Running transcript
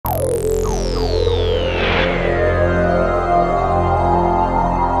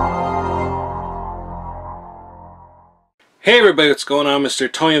Hey everybody, what's going on?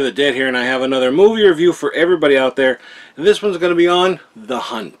 Mr. Tony of the Dead here, and I have another movie review for everybody out there. And this one's going to be on The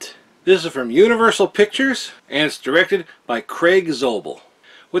Hunt. This is from Universal Pictures, and it's directed by Craig Zobel.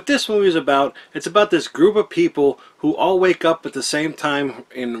 What this movie is about, it's about this group of people who all wake up at the same time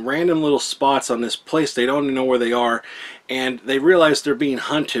in random little spots on this place. They don't even know where they are, and they realize they're being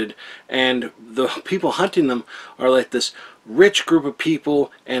hunted, and the people hunting them are like this rich group of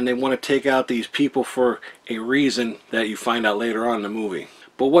people, and they want to take out these people for a reason that you find out later on in the movie.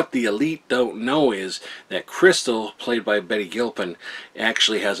 But what the elite don't know is that Crystal, played by Betty Gilpin,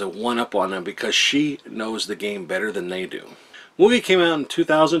 actually has a one-up on them because she knows the game better than they do. Movie came out in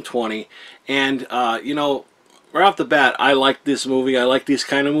 2020, and you know, right off the bat, I like this movie. I like these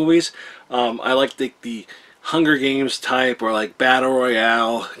kind of movies. I like the Hunger Games type, or like Battle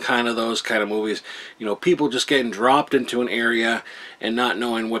Royale, kind of those kind of movies. You know, people just getting dropped into an area and not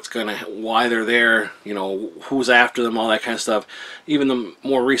knowing why they're there. You know, who's after them, all that kind of stuff. Even the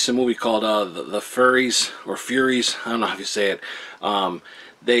more recent movie called the Furries or Furies. I don't know how you say it.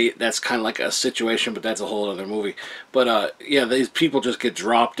 That's kind of like a situation, but that's a whole other movie. But yeah, these people just get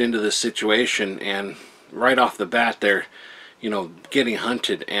dropped into this situation, and right off the bat, they're, you know, getting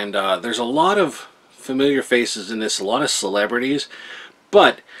hunted. And there's a lot of familiar faces in this, a lot of celebrities.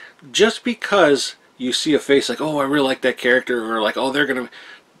 But just because you see a face like, oh, I really like that character, or like, oh, they're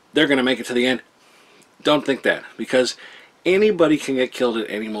gonna make it to the end, don't think that, because anybody can get killed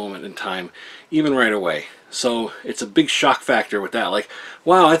at any moment in time, even right away. So it's a big shock factor with that. Like,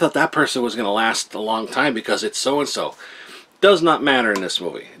 wow, I thought that person was going to last a long time because it's so-and-so. Does not matter in this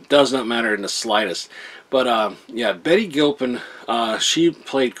movie. It does not matter in the slightest. But yeah, Betty Gilpin, she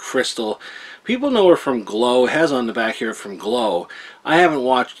played Crystal. People know her from Glow. It has on the back here from Glow. I haven't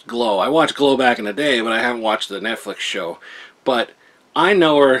watched Glow. I watched Glow back in the day, but I haven't watched the Netflix show. But I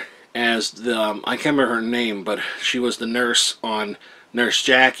know her as the, I can't remember her name, but she was the nurse on Nurse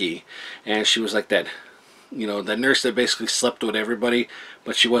Jackie. And she was like that, you know, the nurse that basically slept with everybody,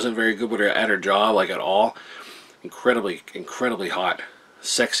 but she wasn't very good with at her job, like at all. Incredibly hot,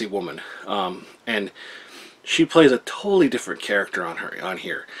 sexy woman. And she plays a totally different character on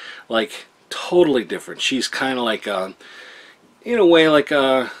here, like totally different. She's kind of like, in a way, like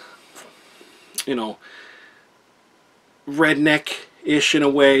you know, redneck-ish in a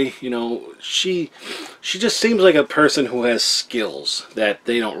way. You know, she just seems like a person who has skills that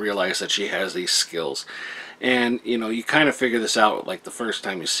they don't realize that she has these skills. And, you know, you kind of figure this out like the first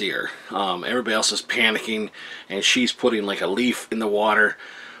time you see her. Everybody else is panicking, and she's putting like a leaf in the water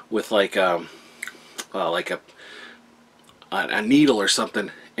with like a needle or something,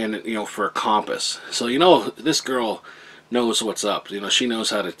 and, you know, for a compass. So, you know, this girl knows what's up. You know, she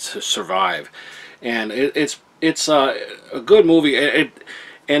knows how to survive. And it's a good movie.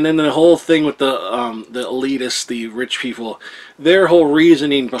 And then the whole thing with the elitists, the rich people, their whole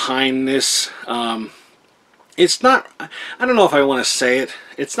reasoning behind this, it's not, I don't know if I want to say it,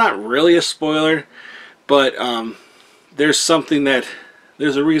 it's not really a spoiler, but there's something that,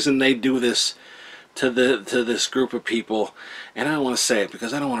 there's a reason they do this to this group of people, and I don't want to say it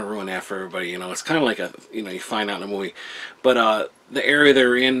because I don't want to ruin that for everybody. You know, it's kind of like a, you know, you find out in a movie. But the area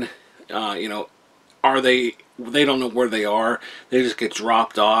they're in, you know, they don't know where they are. They just get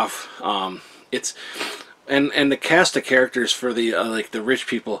dropped off. It's and the cast of characters for the like the rich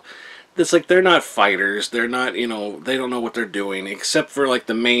people, it's like they're not fighters. They're not, you know, they don't know what they're doing, except for like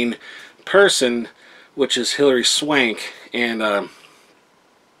the main person, which is Hilary Swank, and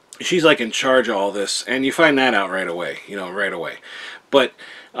she's like in charge of all this, and you find that out right away, you know, right away. But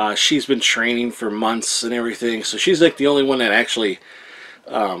she's been training for months and everything, so she's like the only one that actually,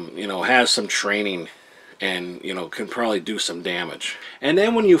 you know, has some training and, you know, can probably do some damage. And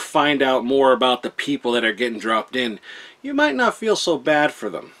then when you find out more about the people that are getting dropped in, you might not feel so bad for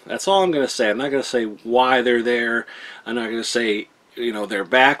them. That's all I'm going to say. I'm not going to say why they're there. I'm not going to say, you know, their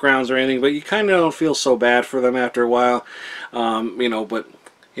backgrounds or anything, but you kind of don't feel so bad for them after a while. You know, but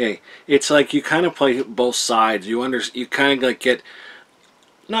hey, it's like you kind of play both sides. You kind of like get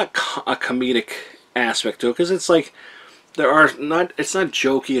not a comedic aspect to it, because it's like there are not, it's not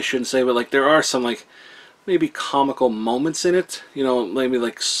jokey, I shouldn't say, but like there are some like maybe comical moments in it, you know, maybe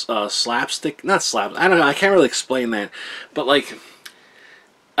like slapstick, not slap, I don't know, I can't really explain that, but like,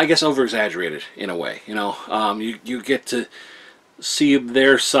 I guess over-exaggerated in a way, you know. You get to see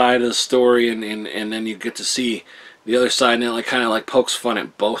their side of the story, and then you get to see the other side, and it like kind of like pokes fun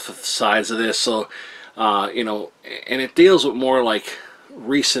at both sides of this. So you know, and it deals with more like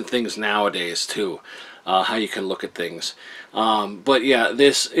recent things nowadays too, how you can look at things. But yeah,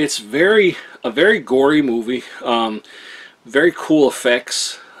 it's a very gory movie, very cool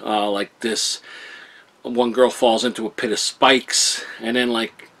effects, like this one girl falls into a pit of spikes, and then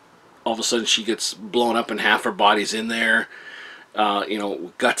like all of a sudden she gets blown up and half her body's in there. You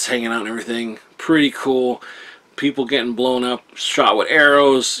know, guts hanging out and everything. Pretty cool. People getting blown up, shot with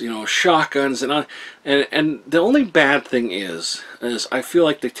arrows, you know, shotguns, and the only bad thing is I feel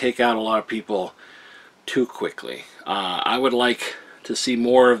like they take out a lot of people too quickly. I would like to see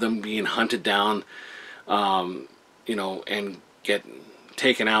more of them being hunted down, you know, and get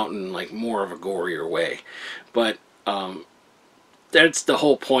taken out in like more of a gorier way. But that's the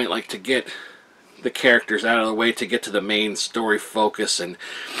whole point, like to get the characters out of the way, to get to the main story focus, and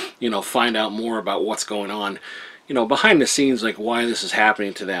you know, find out more about what's going on, you know, behind the scenes, like why this is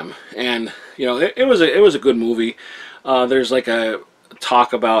happening to them. And you know, it was a good movie. There's like a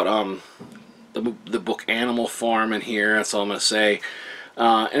talk about the book Animal Farm in here. That's all I'm gonna say.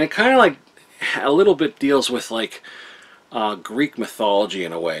 And it kind of like a little bit deals with like Greek mythology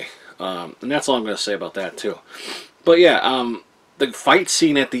in a way, and that's all I'm gonna say about that too. But yeah, the fight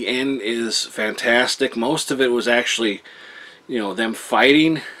scene at the end is fantastic. Most of it was actually, you know, them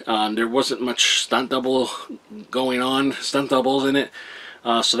fighting. There wasn't much stunt doubles in it.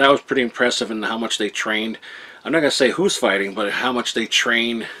 So that was pretty impressive in how much they trained. I'm not going to say who's fighting, but how much they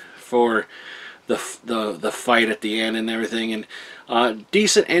trained for the fight at the end and everything. And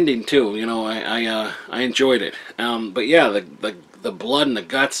decent ending too. You know, I enjoyed it. But yeah, the blood and the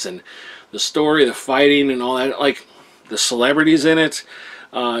guts and the story, the fighting and all that, like the celebrities in it,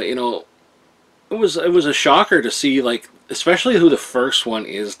 you know, it was a shocker to see, like, especially who the first one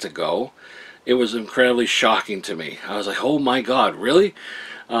is to go. It was incredibly shocking to me. I was like, oh my god, really?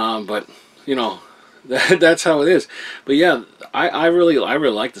 But you know, that's how it is. But yeah, I really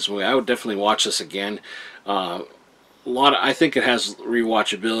like this movie. I would definitely watch this again. I think it has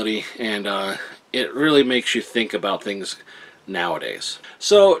rewatchability, and it really makes you think about things nowadays.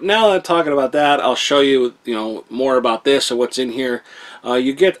 So now that I'm talking about that, I'll show you, you know, more about this and what's in here.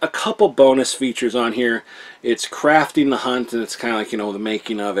 You get a couple bonus features on here. It's crafting the hunt, and it's kind of like, you know, the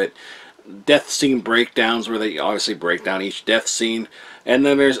making of it. Death scene breakdowns, where they obviously break down each death scene. And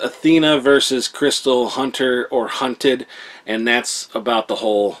then there's Athena versus Crystal Hunter or Hunted, and that's about the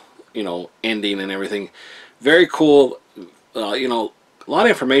whole, you know, ending and everything. Very cool. You know, a lot of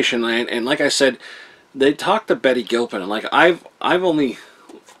information, and like I said, they talked to Betty Gilpin, and like I've only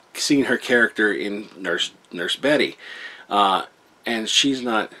seen her character in Nurse Betty, and she's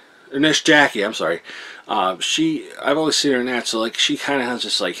not, or Nurse Jackie. I'm sorry. I've only seen her in that, so like she kind of has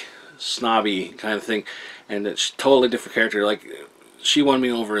this like snobby kind of thing, and it's totally different character. Like she won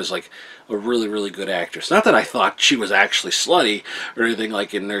me over as like a really good actress. Not that I thought she was actually slutty or anything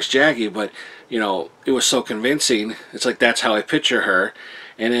like in Nurse Jackie, but you know, it was so convincing. It's like that's how I picture her.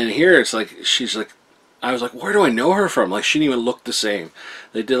 And then here it's like she's like, I was like, where do I know her from? Like, she didn't even look the same.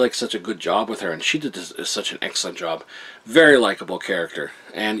 They did like such a good job with her, and she did such an excellent job. Very likable character,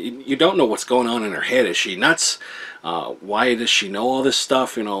 and you don't know what's going on in her head. Is she nuts? Why does she know all this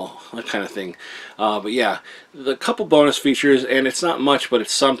stuff? You know, that kind of thing. But yeah, the couple bonus features, and it's not much, but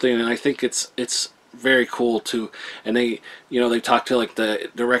it's something, and I think it's very cool too. And they, you know, they talked to like the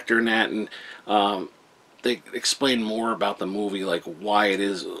director and that, and they explain more about the movie, like why it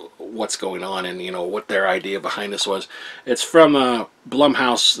is, what's going on, and you know what their idea behind this was. It's from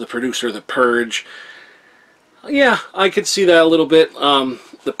Blumhouse, the producer of The Purge. Yeah, I could see that a little bit,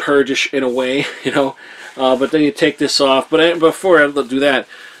 The Purge-ish in a way, you know. But then you take this off. But before I do that,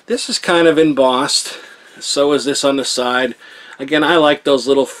 this is kind of embossed. So is this on the side. Again, I like those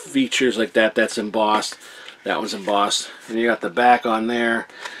little features like that. That's embossed. That one's embossed. And you got the back on there.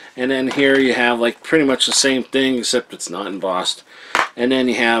 And then here you have like pretty much the same thing, except it's not embossed. And then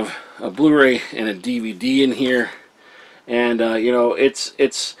you have a Blu-ray and a DVD in here. And you know,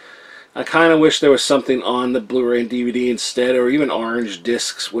 it's I kind of wish there was something on the Blu-ray and DVD instead, or even orange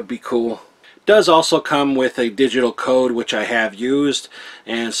discs would be cool. It does also come with a digital code, which I have used,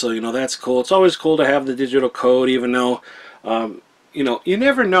 and so you know, that's cool. It's always cool to have the digital code, even though you know, you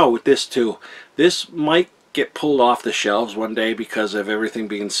never know with this too. This might get pulled off the shelves one day because of everything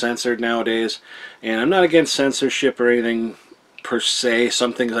being censored nowadays, and I'm not against censorship or anything per se.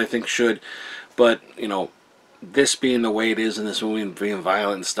 Some things I think should, but you know, this being the way it is in this movie and being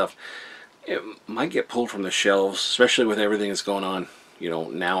violent and stuff, it might get pulled from the shelves, especially with everything that's going on, you know,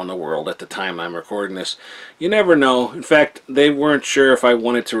 now in the world at the time I'm recording this. You never know. In fact, they weren't sure if I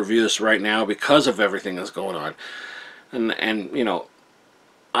wanted to review this right now because of everything that's going on, and you know,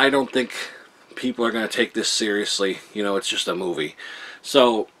 I don't think people are going to take this seriously. You know, it's just a movie.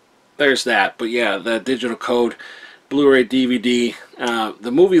 So there's that. But yeah, the digital code, Blu-ray, DVD,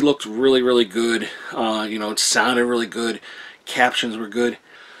 the movie looked really good. You know, it sounded really good. Captions were good.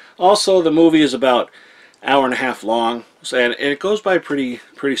 Also, the movie is about hour and a half long, and it goes by pretty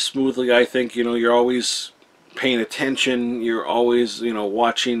smoothly. I think, you know, you're always paying attention, you're always, you know,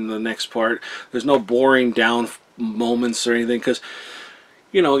 watching the next part. There's no boring down moments or anything, because,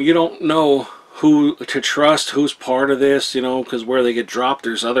 you know, you don't know who to trust, who's part of this, you know, because where they get dropped,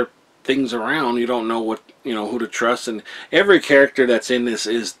 there's other things around. You don't know what, you know, who to trust, and every character that's in this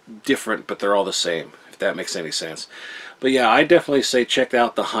is different, but they're all the same, if that makes any sense. But yeah, I definitely say check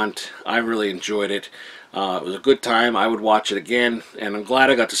out The Hunt. I really enjoyed it. It was a good time. I would watch it again, and I'm glad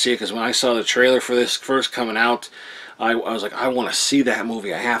I got to see it, because when I saw the trailer for this first coming out, I was like, I want to see that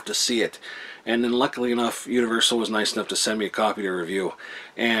movie. I have to see it. And then luckily enough, Universal was nice enough to send me a copy to review,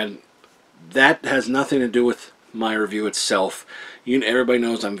 and that has nothing to do with my review itself. Everybody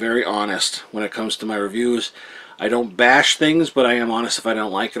knows I'm very honest when it comes to my reviews. I don't bash things, but I am honest if I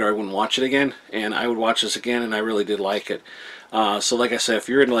don't like it, or I wouldn't watch it again. And I would watch this again, and I really did like it. So like I said, if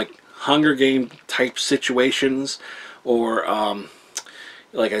you're in like Hunger Game type situations, or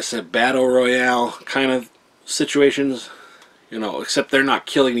like I said, Battle Royale kind of situations, you know, except they're not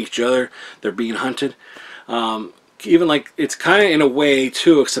killing each other, they're being hunted. Even like, it's kind of in a way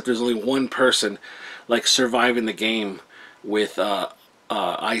too, except there's only one person like surviving the game with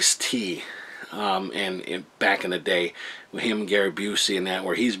Ice-T, and back in the day with him and Gary Busey and that,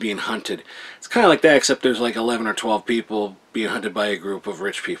 where he's being hunted. It's kind of like that, except there's like 11 or 12 people being hunted by a group of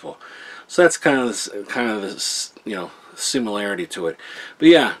rich people. So that's kind of this, you know, similarity to it. But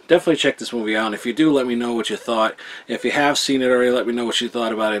yeah, definitely check this movie out. And if you do, let me know what you thought. If you have seen it already, let me know what you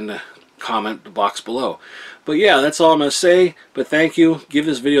thought about it in the comment box below. But yeah, that's all I'm going to say. But thank you. Give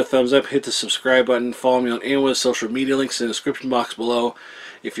this video a thumbs up. Hit the subscribe button. Follow me on any of the social media links in the description box below.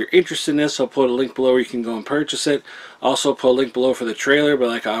 If you're interested in this, I'll put a link below where you can go and purchase it. Also put a link below for the trailer. But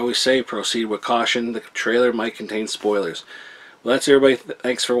like I always say, proceed with caution. The trailer might contain spoilers. Well, that's everybody.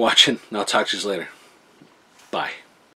 Thanks for watching, and I'll talk to you later.